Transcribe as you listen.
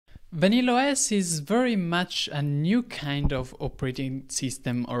Vanilla OS is very much a new kind of operating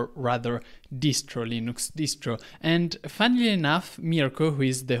system, or rather distro, Linux distro. And funnily enough, Mirko, who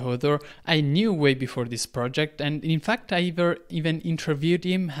is the author, I knew way before this project, and in fact I even interviewed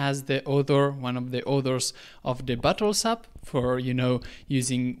him as the author, one of the authors of the Battles app for,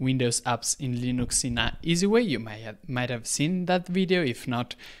 using Windows apps in Linux in an easy way. You might have seen that video. If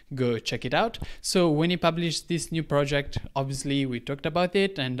not, go check it out. So when he published this new project, obviously we talked about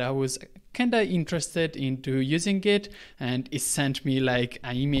it, and I was kind of interested into using it, and he sent me like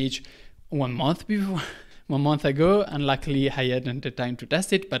an image 1 month before. 1 month ago, and luckily I hadn't the time to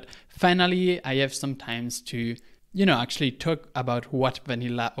test it, but finally I have some times to, actually talk about what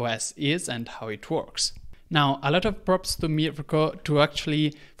Vanilla OS is and how it works. Now, a lot of props to Mirko for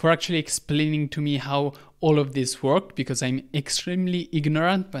actually explaining to me how all of this worked, because I'm extremely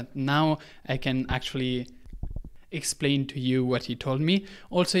ignorant, but now I can actually explain to you what he told me.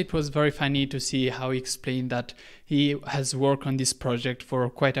 Also, it was very funny to see how he explained that he has worked on this project for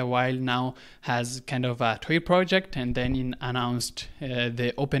quite a while now, has kind of a toy project, and then he announced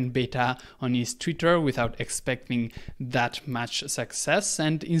the open beta on his Twitter without expecting that much success.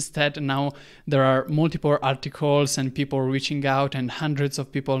 And instead now there are multiple articles and people reaching out and hundreds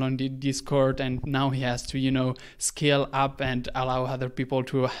of people on the Discord, and now he has to, scale up and allow other people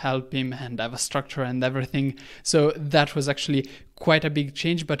to help him and have a structure and everything. So that was actually quite a big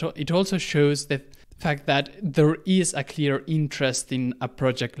change, but it also shows the fact that there is a clear interest in a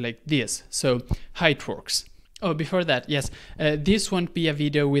project like this. So how it works. Oh, before that, yes, this won't be a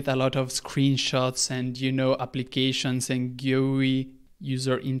video with a lot of screenshots and, applications and GUI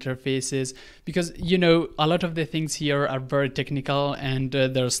user interfaces, because, a lot of the things here are very technical, and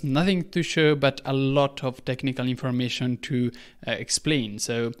there's nothing to show but a lot of technical information to explain.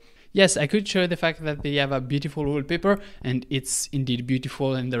 So yes, I could show the fact that they have a beautiful wallpaper, and it's indeed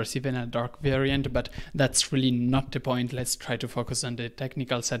beautiful, and there's even a dark variant, but that's really not the point. Let's try to focus on the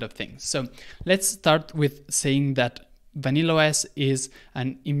technical side of things. So let's start with saying that Vanilla OS is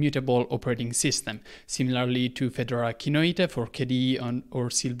an immutable operating system, similarly to Fedora Kinoite for KDE or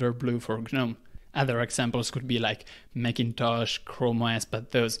Silverblue for GNOME. Other examples could be like Macintosh, Chrome OS,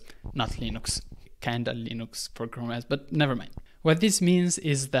 but those not Linux. Kinda Linux for Chrome OS, but never mind. What this means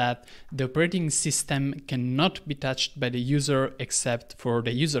is that the operating system cannot be touched by the user except for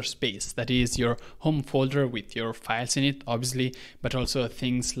the user space, that is your home folder with your files in it, obviously, but also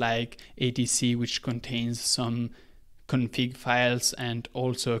things like ATC, which contains some config files, and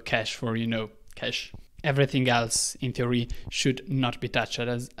also cache for, cache. Everything else, in theory, should not be touched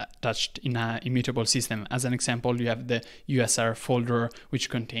in an immutable system. As an example, you have the USR folder, which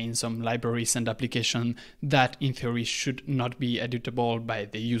contains some libraries and applications that, in theory, should not be editable by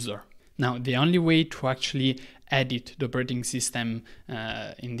the user. Now, the only way to actually edit the operating system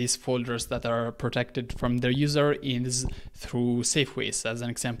in these folders that are protected from the user is through safe ways. As an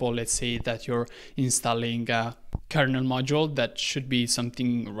example, let's say that you're installing a kernel module that should be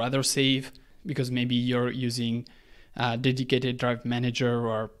something rather safe, because maybe you're using a dedicated drive manager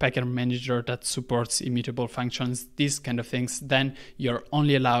or packer manager that supports immutable functions, these kind of things, then you're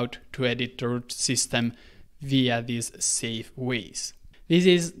only allowed to edit the root system via these safe ways. This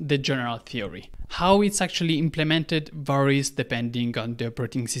is the general theory. How it's actually implemented varies depending on the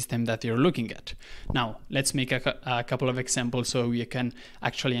operating system that you're looking at. Now, let's make a couple of examples so you can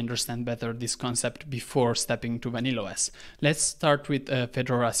actually understand better this concept before stepping to Vanilla OS. Let's start with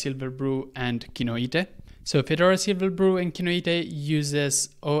Fedora Silverblue and Kinoite. So Fedora Silverblue and Kinoite uses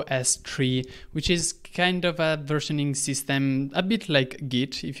OS3, which is kind of a versioning system, a bit like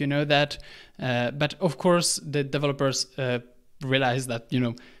Git, if you know that. But of course, the developers realize that,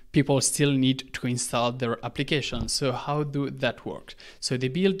 people still need to install their applications. So how do that work? So they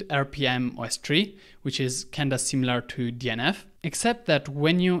build RPM OS3, which is kind of similar to DNF, except that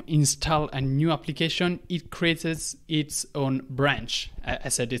when you install a new application, it creates its own branch. I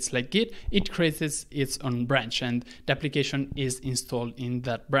said it's like Git, it creates its own branch, and the application is installed in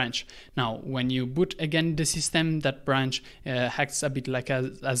that branch. Now, when you boot again the system, that branch acts a bit like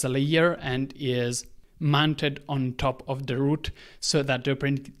as a layer and is mounted on top of the root, so that the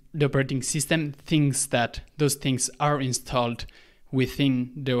operating system thinks that those things are installed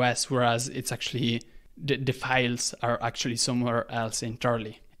within the OS, whereas it's actually the files are actually somewhere else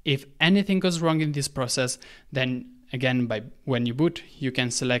entirely. If anything goes wrong in this process, then again, when you boot, you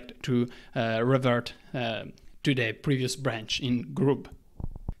can select to revert to the previous branch in group.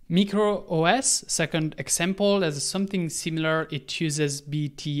 Micro OS, second example, as something similar. It uses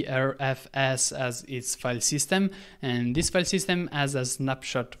BTRFS as its file system, and this file system has a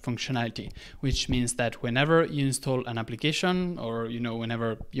snapshot functionality, which means that whenever you install an application, or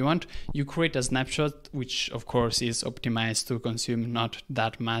whenever you want, you create a snapshot, which of course is optimized to consume not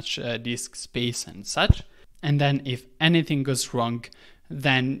that much disk space and such. And then if anything goes wrong,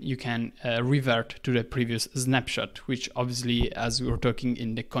 then you can revert to the previous snapshot, which obviously, as we were talking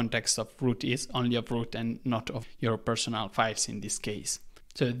in the context of root, is only of root and not of your personal files in this case.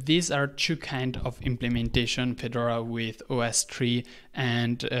 So these are two kinds of implementation, Fedora with OS3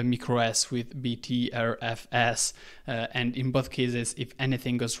 and MicroOS with BTRFS. And in both cases, if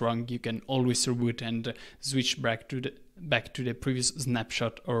anything goes wrong, you can always reboot and switch back to the previous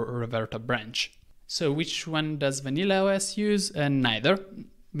snapshot or revert a branch. So which one does Vanilla OS use? Neither.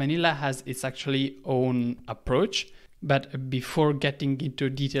 Vanilla has its actually own approach, but before getting into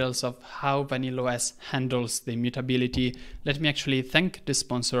details of how Vanilla OS handles the immutability, let me actually thank the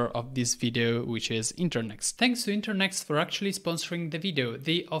sponsor of this video, which is Internext. Thanks to Internext for actually sponsoring the video.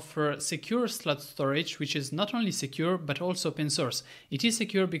 They offer secure slot storage, which is not only secure, but also open source. It is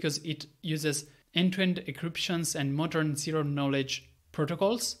secure because it uses end-to-end encryptions and modern zero-knowledge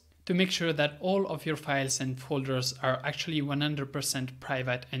protocols to make sure that all of your files and folders are actually 100%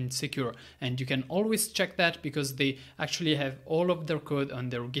 private and secure. And you can always check that because they actually have all of their code on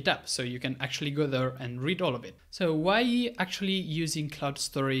their GitHub. So you can actually go there and read all of it. So why actually using cloud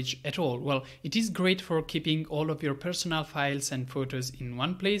storage at all? Well, it is great for keeping all of your personal files and photos in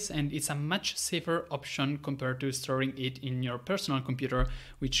one place, and it's a much safer option compared to storing it in your personal computer,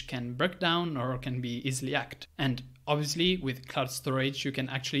 which can break down or can be easily hacked. And obviously, with cloud storage, you can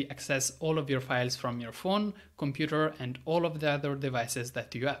actually access all of your files from your phone, computer, and all of the other devices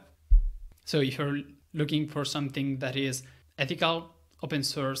that you have. So if you're looking for something that is ethical, open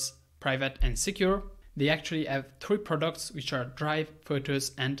source, private, and secure, they actually have 3 products, which are Drive,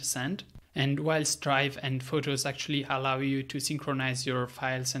 Photos, and Send. And whilst Drive and Photos actually allow you to synchronize your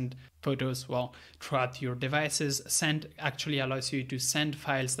files and photos, well, throughout your devices, Send actually allows you to send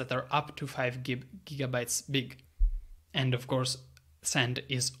files that are up to 5 gigabytes big. And of course, Send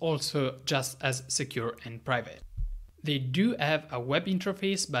is also just as secure and private. They do have a web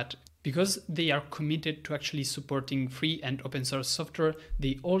interface, but because they are committed to actually supporting free and open source software,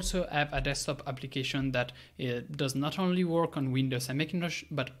 they also have a desktop application that does not only work on Windows and Macintosh,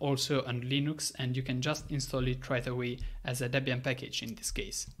 but also on Linux, and you can just install it right away as a Debian package in this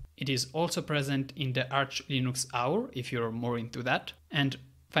case. It is also present in the Arch Linux Hour, if you're more into that, and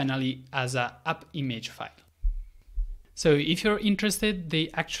finally as a app image file. So if you're interested,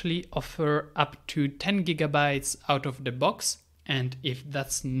 they actually offer up to 10 gigabytes out of the box. And if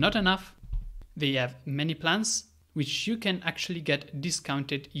that's not enough, they have many plans, which you can actually get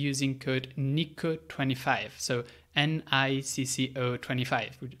discounted using code NICCO25. So NICCO25,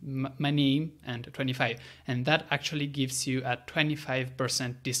 my name and 25. And that actually gives you a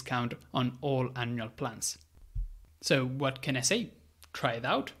 25% discount on all annual plans. So what can I say? Try it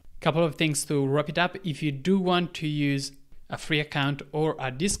out. Couple of things to wrap it up. If you do want to use a free account or a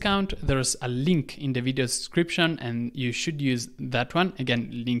discount, there's a link in the video description and you should use that one.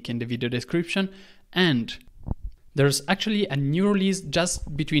 Again, link in the video description. And there's actually a new release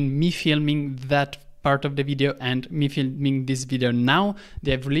just between me filming that part of the video and me filming this video now.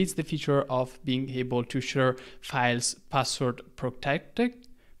 They have released the feature of being able to share files password protected,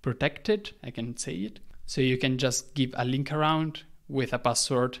 I can say it. So you can just give a link around with a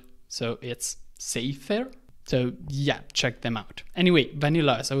password, so it's safer. So yeah, check them out. Anyway,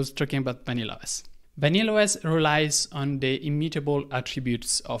 Vanilla OS, I was talking about Vanilla OS. Vanilla OS relies on the immutable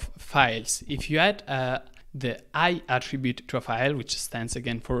attributes of files. If you add the I attribute to a file, which stands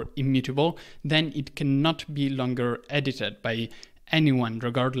again for immutable, then it cannot be longer edited by anyone,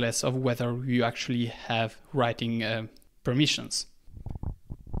 regardless of whether you actually have writing permissions.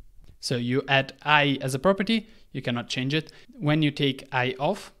 So you add I as a property, you cannot change it. When you take I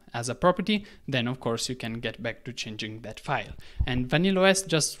off as a property, then of course you can get back to changing that file. And Vanilla OS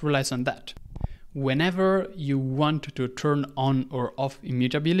just relies on that. Whenever you want to turn on or off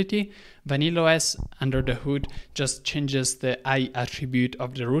immutability, Vanilla OS under the hood just changes the I attribute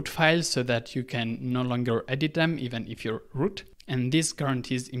of the root file so that you can no longer edit them even if you're root. And this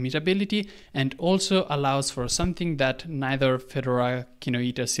guarantees immutability and also allows for something that neither Fedora,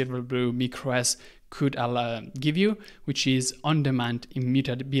 Kinoita, Silverblue, MicroOS could give you, which is on-demand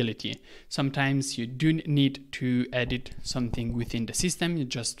immutability. Sometimes you do need to edit something within the system, you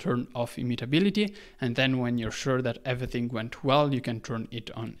just turn off immutability, and then when you're sure that everything went well, you can turn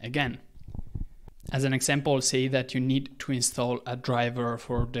it on again. As an example, say that you need to install a driver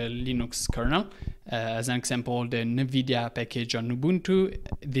for the Linux kernel. As an example, the NVIDIA package on Ubuntu.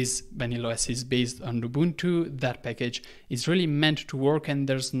 This VanillaOS is based on Ubuntu. That package is really meant to work, and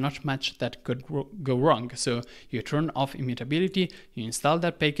there's not much that could go wrong. So you turn off immutability, you install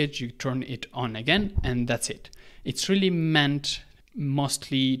that package, you turn it on again, and that's it. It's really meant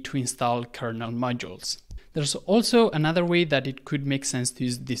mostly to install kernel modules. There's also another way that it could make sense to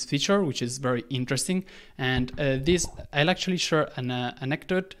use this feature, which is very interesting. And I'll actually share an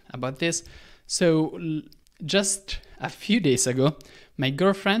anecdote about this. So just a few days ago, my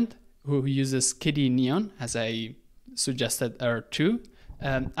girlfriend, who uses KDE Neon, as I suggested her to,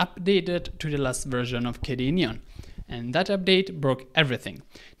 updated to the last version of KDE Neon. And that update broke everything.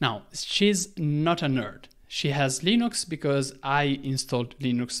 Now, she's not a nerd. She has Linux because I installed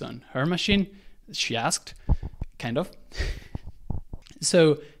Linux on her machine. She asked, kind of.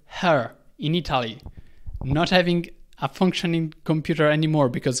 So her, in Italy, not having a functioning computer anymore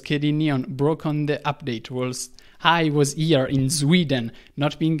because KDE Neon broke on the update, whilst I was here in Sweden,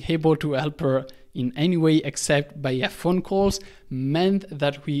 not being able to help her in any way except by phone calls, meant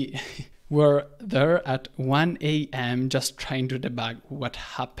that we were there at 1 a.m. just trying to debug what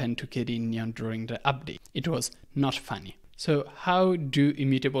happened to KDE Neon during the update. It was not funny. So how do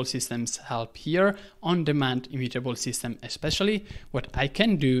immutable systems help here? On-demand immutable system especially. What I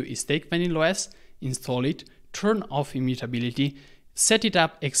can do is take VanillaOS, install it, turn off immutability, set it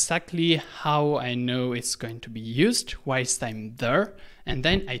up exactly how I know it's going to be used whilst I'm there, and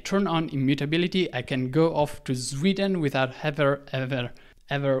then I turn on immutability. I can go off to Sweden without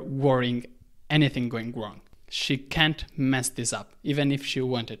ever worrying anything going wrong. She can't mess this up, even if she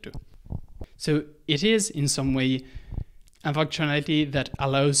wanted to. So it is in some way a functionality that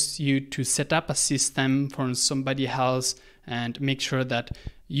allows you to set up a system for somebody else and make sure that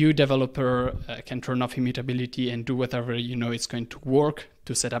you, developer, can turn off immutability and do whatever you know it's going to work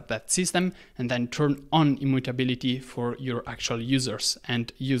to set up that system, and then turn on immutability for your actual users,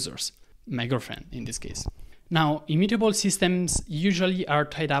 my girlfriend in this case. Now, immutable systems usually are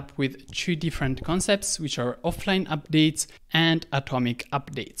tied up with two different concepts, which are offline updates and atomic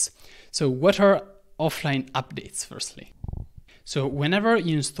updates. So what are offline updates, firstly? So whenever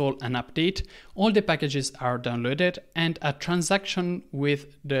you install an update, all the packages are downloaded and a transaction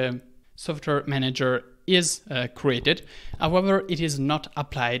with the software manager is created. However, it is not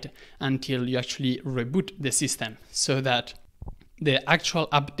applied until you actually reboot the system, so that the actual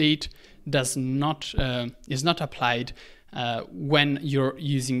update is not applied when you're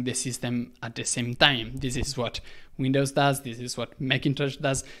using the system at the same time. This is what Windows does, this is what Macintosh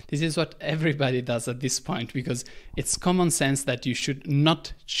does, this is what everybody does at this point, because it's common sense that you should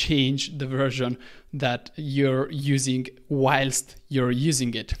not change the version that you're using whilst you're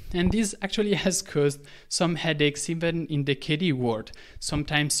using it. And this actually has caused some headaches even in the KDE world.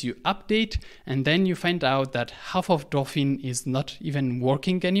 Sometimes you update and then you find out that half of Dolphin is not even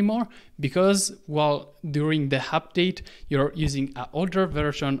working anymore because, well, during the update, you're using an older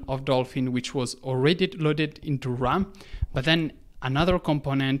version of Dolphin which was already loaded into RAM, but then another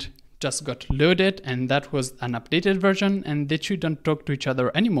component just got loaded and that was an updated version, and the two don't talk to each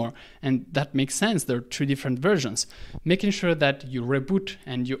other anymore. And that makes sense, there are two different versions. Making sure that you reboot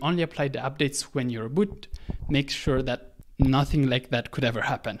and you only apply the updates when you reboot, make sure that nothing like that could ever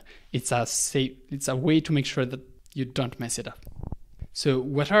happen. It's a way to make sure that you don't mess it up. So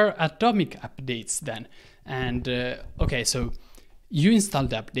what are atomic updates then? And okay, so you install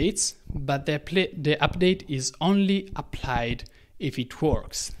the updates, but the update is only applied if it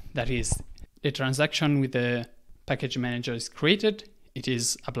works. That is, the transaction with the package manager is created, it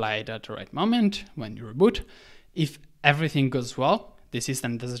is applied at the right moment when you reboot. If everything goes well, the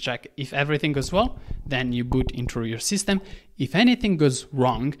system does a check. If everything goes well, then you boot into your system. If anything goes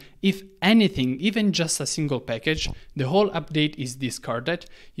wrong, if anything, even just a single package, the whole update is discarded.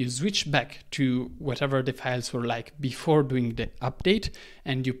 You switch back to whatever the files were like before doing the update,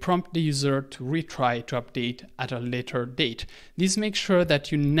 and you prompt the user to retry to update at a later date. This makes sure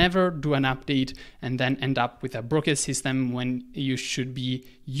that you never do an update and then end up with a broken system when you should be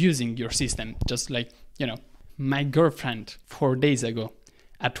using your system. Just like, my girlfriend 4 days ago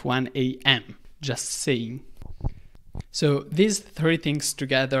at 1 a.m. Just saying. So these three things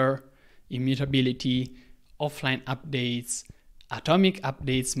together, immutability, offline updates, atomic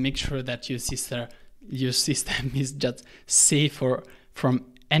updates, make sure that your system is just safe from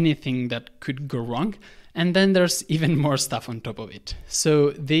anything that could go wrong. And then there's even more stuff on top of it.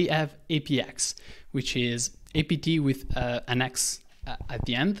 So they have APX, which is APT with an X at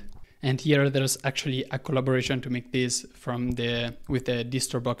the end. And here there's actually a collaboration to make this with the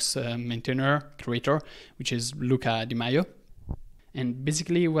DistroBox maintainer creator, which is Luca Di Maio. And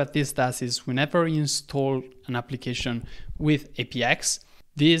basically what this does is whenever you install an application with APX,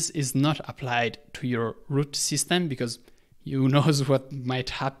 this is not applied to your root system because who knows what might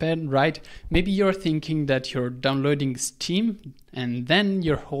happen, right? Maybe you're thinking that you're downloading Steam and then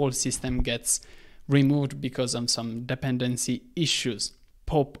your whole system gets removed because of some dependency issues.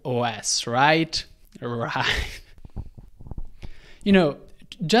 Pop OS, right? Right.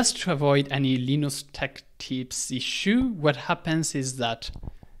 Just to avoid any Linux tech tips issue, what happens is that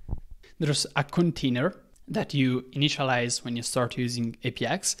there's a container that you initialize when you start using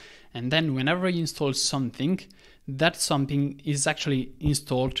APX, and then whenever you install something, that something is actually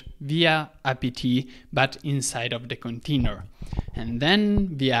installed via apt, but inside of the container. And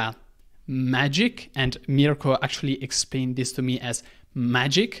then via magic, and Mirko actually explained this to me as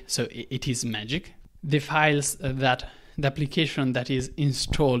magic, so it is magic. The files that the application that is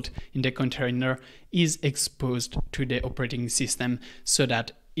installed in the container is exposed to the operating system so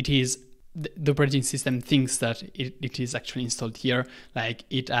that the operating system thinks that it is actually installed here, like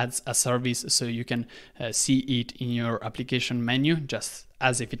it adds a service so you can see it in your application menu just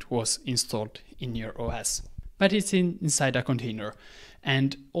as if it was installed in your OS. But it's inside a container.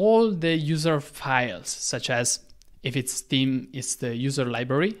 And all the user files, such as if it's Steam, it's the user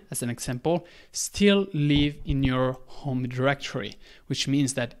library, as an example, still live in your home directory, which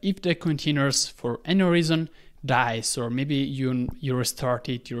means that if the containers for any reason dies, or maybe you restart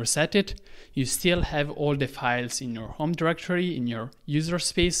it, you reset it, you still have all the files in your home directory, in your user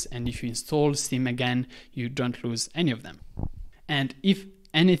space, and if you install Steam again, you don't lose any of them. And if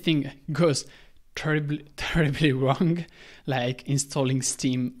anything goes terribly wrong, like installing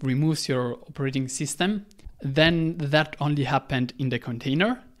Steam removes your operating system, then that only happened in the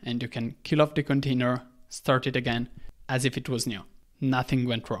container, and you can kill off the container, start it again, as if it was new. Nothing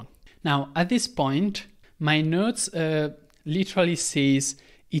went wrong. Now, at this point, my notes literally says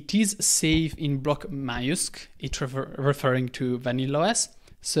it is safe in block MyUSC, it's referring to VanillaOS.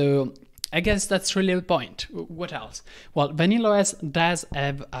 So I guess that's really the point. What else? Well, VanillaOS does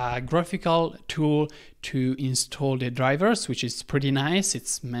have a graphical tool to install the drivers, which is pretty nice.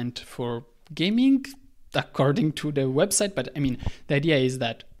 It's meant for gaming, according to the website, but I mean, the idea is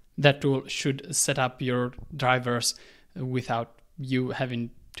that that tool should set up your drivers without you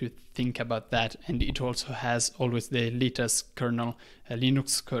having to think about that. And it also has always the latest kernel,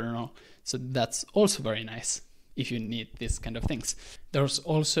 Linux kernel. So that's also very nice if you need these kind of things. There's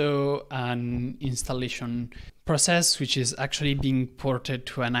also an installation process, which is actually being ported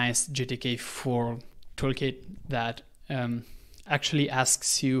to a nice GTK4 toolkit that actually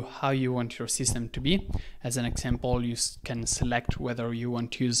asks you how you want your system to be. As an example, you can select whether you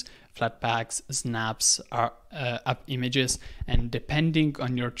want to use Flatpaks, snaps, or app images, and depending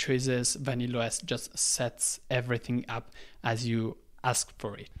on your choices, VanillaOS just sets everything up as you ask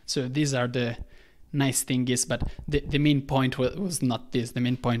for it. So these are the nice things, but the main point was not this. The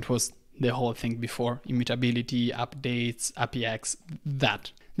main point was the whole thing before: immutability, updates, APX,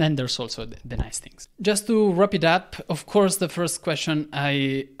 that. Then there's also the nice things. Just to wrap it up, of course, the first question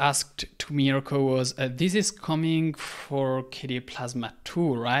I asked to Mirko was, this is coming for KDE Plasma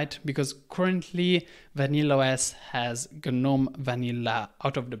 2, right? Because currently VanillaOS has GNOME Vanilla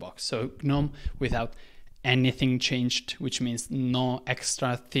out of the box. So GNOME without anything changed, which means no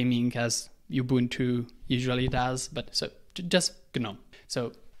extra theming as Ubuntu usually does, but so just GNOME.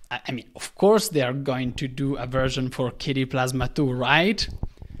 So, I mean, of course, they are going to do a version for KDE Plasma 2, right?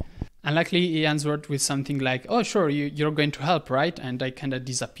 And luckily he answered with something like, oh, sure, you're going to help, right? And I kind of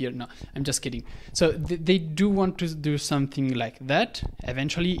disappeared. No, I'm just kidding. So they do want to do something like that.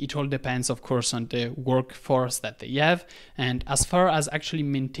 Eventually, it all depends, of course, on the workforce that they have. And as far as actually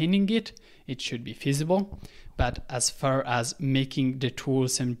maintaining it, it should be feasible. But as far as making the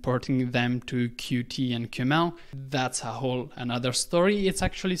tools and porting them to Qt and QML, that's a whole another story. It's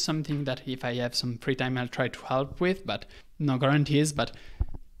actually something that if I have some free time, I'll try to help with, but no guarantees. But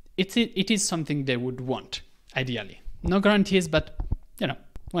it is something they would want, ideally. No guarantees, but,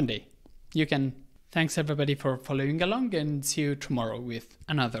 one day you can. Thanks everybody for following along, and see you tomorrow with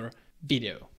another video.